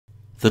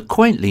The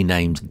quaintly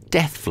named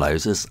Death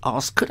Flows has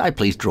asked, could I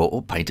please draw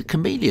or paint a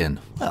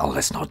chameleon? Well,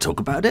 let's not talk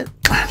about it.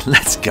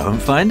 Let's go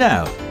and find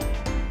out.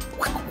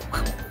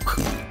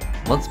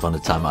 Once upon a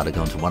time I'd have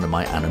gone to one of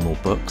my animal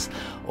books,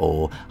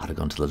 or I'd have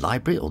gone to the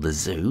library or the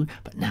zoo,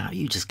 but now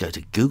you just go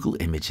to Google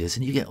Images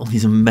and you get all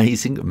these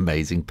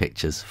amazing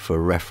pictures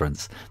for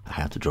reference for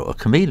how to draw a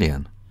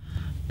chameleon.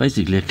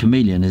 Basically, a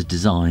chameleon is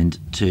designed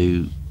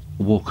to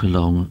walk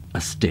along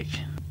a stick,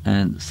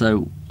 and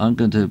so I'm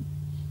going to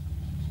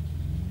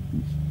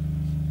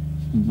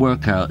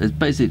work out, it's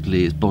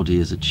basically its body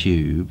is a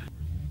tube,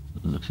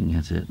 looking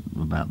at it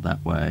about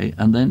that way,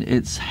 and then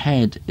its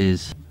head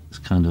is this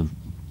kind of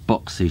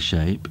boxy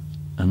shape,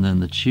 and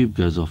then the tube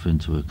goes off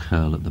into a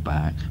curl at the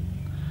back,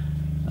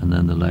 and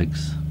then the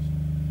legs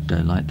go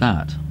like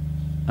that,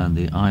 and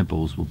the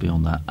eyeballs will be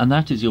on that, and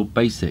that is your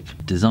basic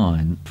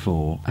design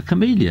for a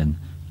chameleon,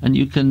 and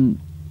you can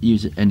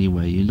use it any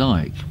way you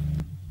like.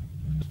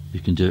 You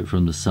can do it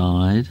from the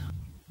side,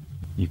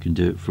 you can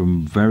do it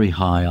from very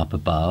high up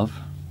above,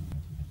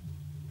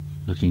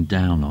 looking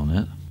down on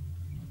it,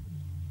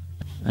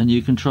 and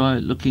you can try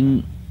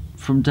looking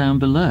from down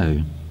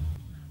below.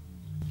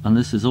 And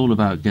this is all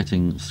about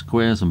getting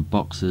squares and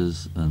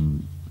boxes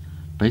and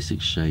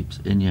basic shapes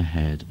in your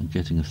head and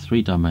getting a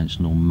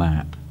three-dimensional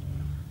map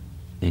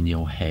in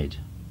your head.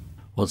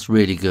 What's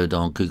really good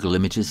on Google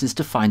Images is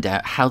to find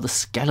out how the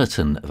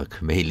skeleton of a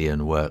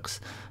chameleon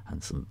works,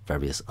 and some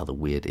various other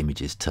weird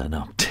images turn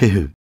up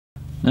too.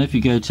 Now if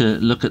you go to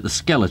look at the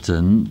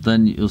skeleton,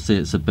 then you'll see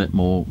it's a bit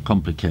more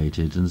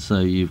complicated, and so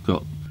you've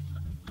got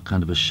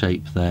kind of a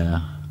shape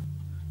there,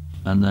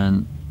 and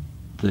then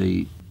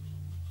the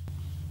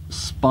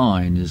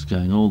spine is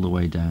going all the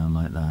way down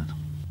like that,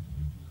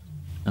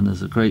 and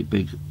there's a great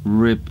big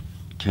rib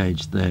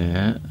cage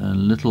there, and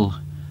a little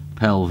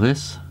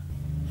pelvis,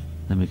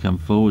 then we come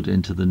forward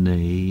into the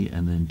knee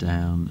and then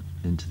down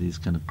into these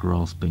kind of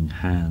grasping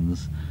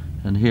hands,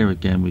 and here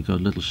again we've got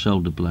a little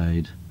shoulder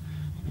blade,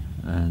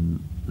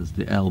 and there's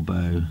the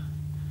elbow,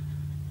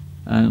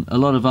 and a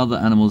lot of other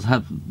animals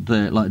have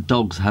their, like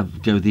dogs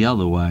have go the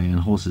other way,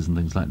 and horses and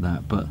things like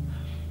that, but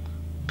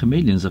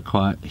chameleons are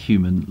quite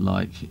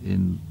human-like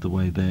in the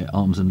way their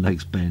arms and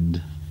legs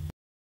bend.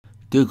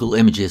 Google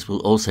Images will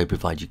also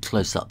provide you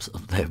close-ups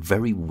of their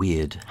very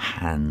weird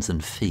hands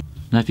and feet.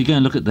 Now if you go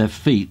and look at their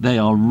feet, they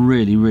are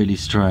really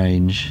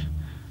strange.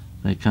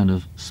 They kind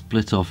of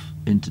split off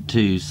into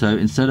two, so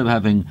instead of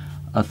having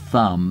a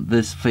thumb,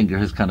 this finger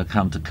has kind of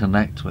come to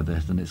connect with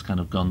it, and it's kind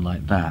of gone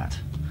like that.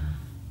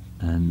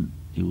 And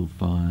you will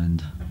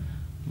find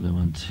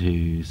 1,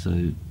 2,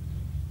 so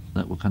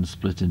that will kind of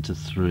split into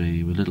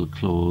 3 with little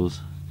claws,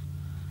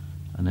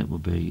 and it will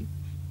be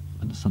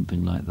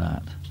something like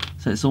that.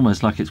 So it's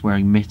almost like it's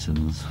wearing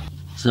mittens.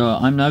 So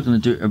I'm now going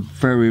to do a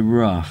very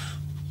rough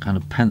kind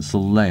of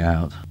pencil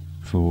layout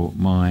for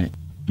my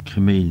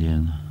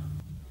chameleon,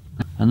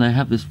 and they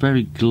have this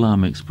very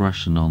glum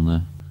expression on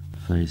the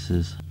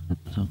faces.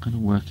 So I'm kind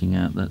of working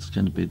out that's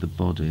going to be the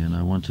body, and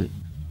I want it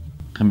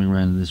coming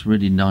around in this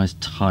really nice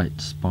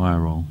tight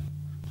spiral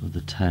with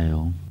the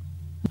tail.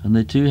 And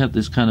they do have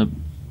this kind of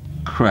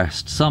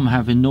crest. Some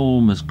have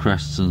enormous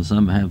crests and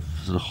some have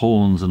sort of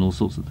horns and all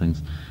sorts of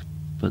things,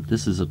 but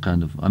this is a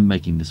kind of, I'm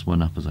making this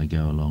one up as I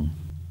go along.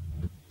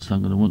 So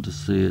I'm going to want to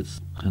see it's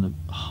kind of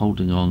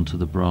holding on to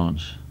the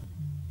branch,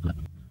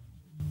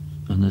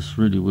 and this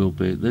really will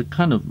be, they're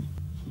kind of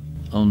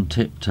on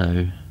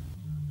tiptoe,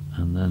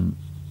 and then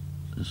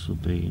this will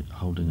be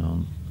holding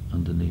on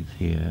underneath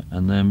here,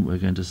 and then we're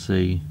going to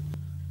see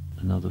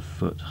another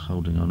foot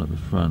holding on at the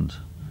front.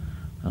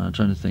 And I'm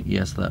trying to think,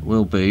 yes, that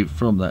will be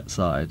from that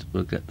side.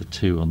 We'll get the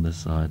 2 on this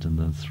side and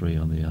then 3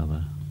 on the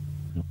other.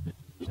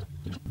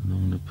 And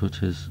I'm going to put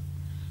his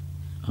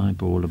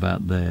eyeball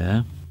about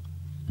there,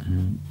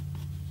 and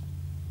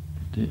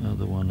the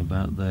other one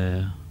about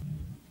there.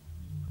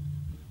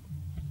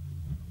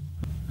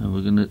 And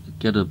we're going to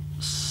get a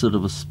sort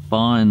of a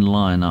spine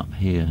line up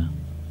here.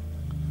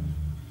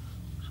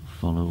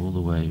 Follow all the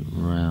way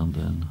around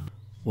then.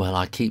 Well,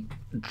 I keep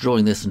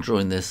drawing this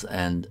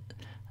and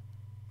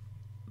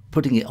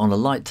putting it on a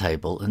light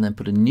table, and then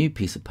put a new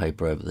piece of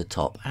paper over the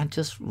top, and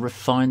just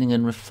refining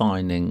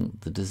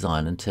the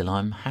design until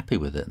I'm happy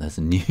with it. And there's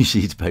a new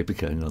sheet of paper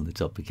going on the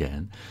top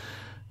again,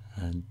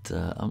 and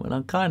when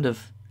I'm kind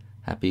of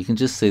happy, you can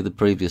just see the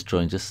previous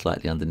drawing just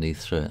slightly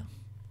underneath through it.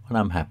 When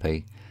I'm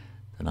happy,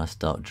 then I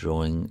start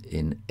drawing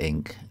in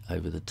ink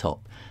over the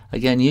top,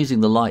 again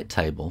using the light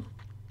table.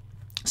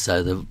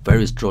 So the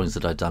various drawings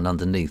that I've done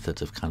underneath that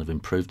have kind of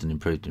improved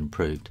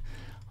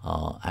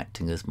are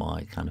acting as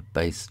my kind of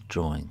base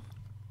drawing,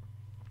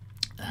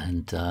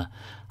 and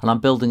I'm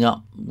building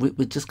up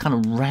with just kind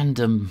of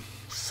random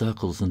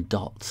circles and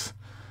dots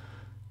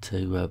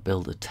to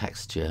build a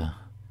texture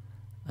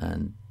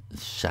and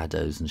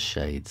shadows and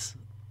shades.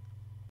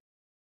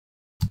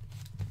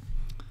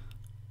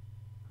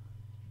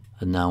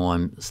 And now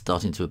I'm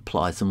starting to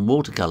apply some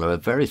watercolour, a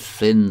very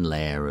thin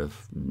layer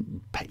of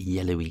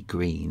yellowy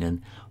green,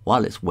 and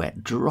while it's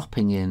wet,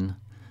 dropping in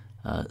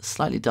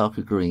slightly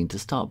darker green to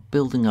start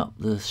building up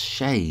the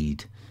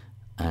shade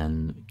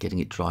and getting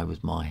it dry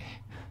with my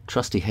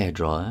trusty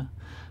hairdryer,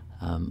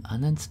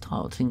 and then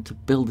starting to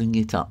building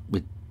it up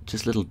with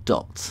just little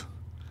dots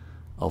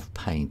of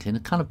paint in a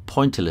kind of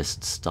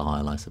pointillist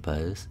style, I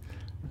suppose.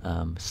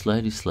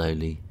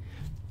 Slowly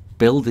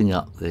building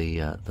up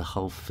the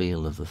whole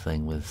feel of the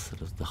thing with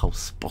sort of the whole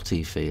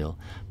spotty feel,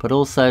 but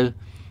also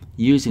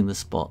using the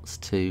spots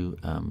to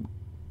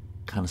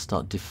kind of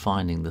start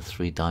defining the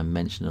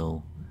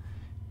three-dimensional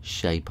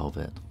shape of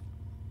it.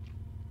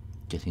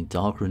 Getting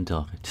darker and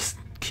darker, just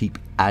keep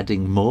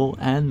adding more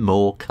and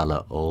more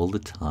colour all the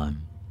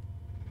time.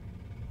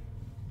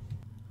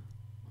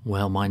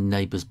 Well, my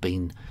neighbour's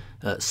been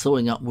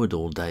sawing up wood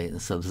all day,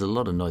 and so there's a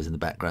lot of noise in the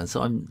background,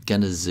 so I'm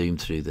going to zoom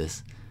through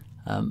this.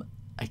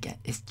 Again,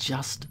 it's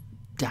just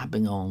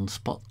dabbing on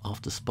spot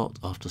after spot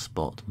after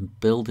spot,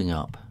 building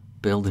up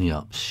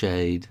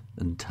shade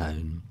and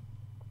tone.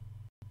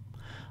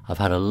 I've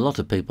had a lot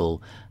of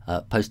people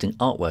posting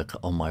artwork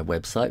on my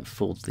website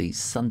for the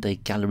Sunday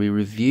Gallery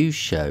Review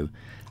show.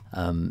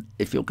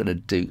 If you're going to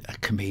do a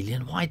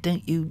chameleon, why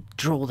don't you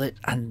draw that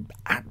and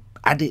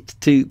add it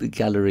to the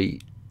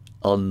gallery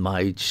on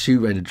my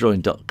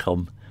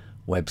shoerainerdrawing.com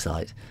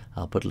website.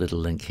 I'll put a little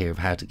link here of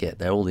how to get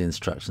there. All the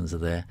instructions are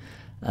there,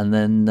 and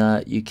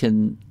then you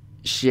can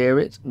share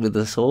it with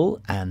us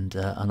all, and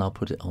I'll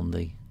put it on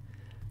the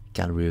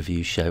gallery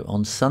review show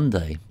on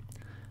Sunday.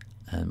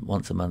 And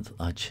once a month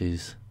I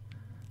choose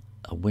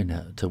a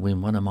winner to win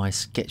one of my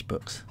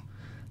sketchbooks,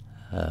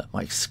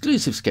 my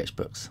exclusive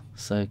sketchbooks.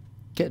 So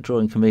get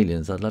drawing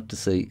chameleons. I'd love to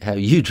see how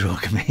you draw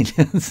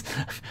chameleons.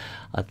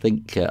 I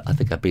think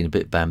I've been a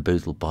bit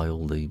bamboozled by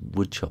all the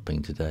wood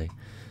chopping today,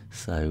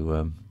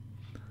 so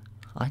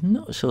I'm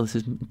not sure this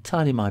is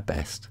entirely my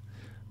best,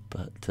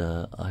 but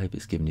I hope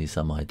it's given you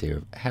some idea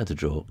of how to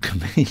draw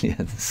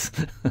chameleons.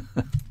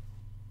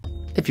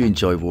 If you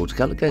enjoy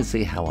watercolour, go and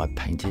see how I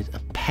painted a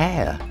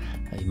pear.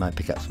 You might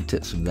pick up some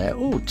tips from there,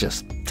 or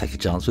just take a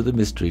chance with a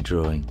mystery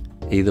drawing.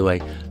 Either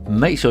way,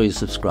 make sure you're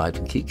subscribed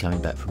and keep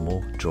coming back for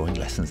more drawing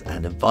lessons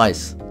and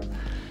advice.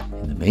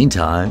 In the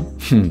meantime,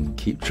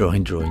 keep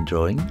drawing,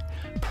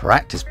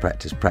 practice,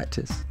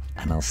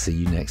 and I'll see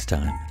you next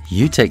time.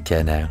 You take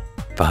care now.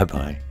 Bye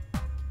bye.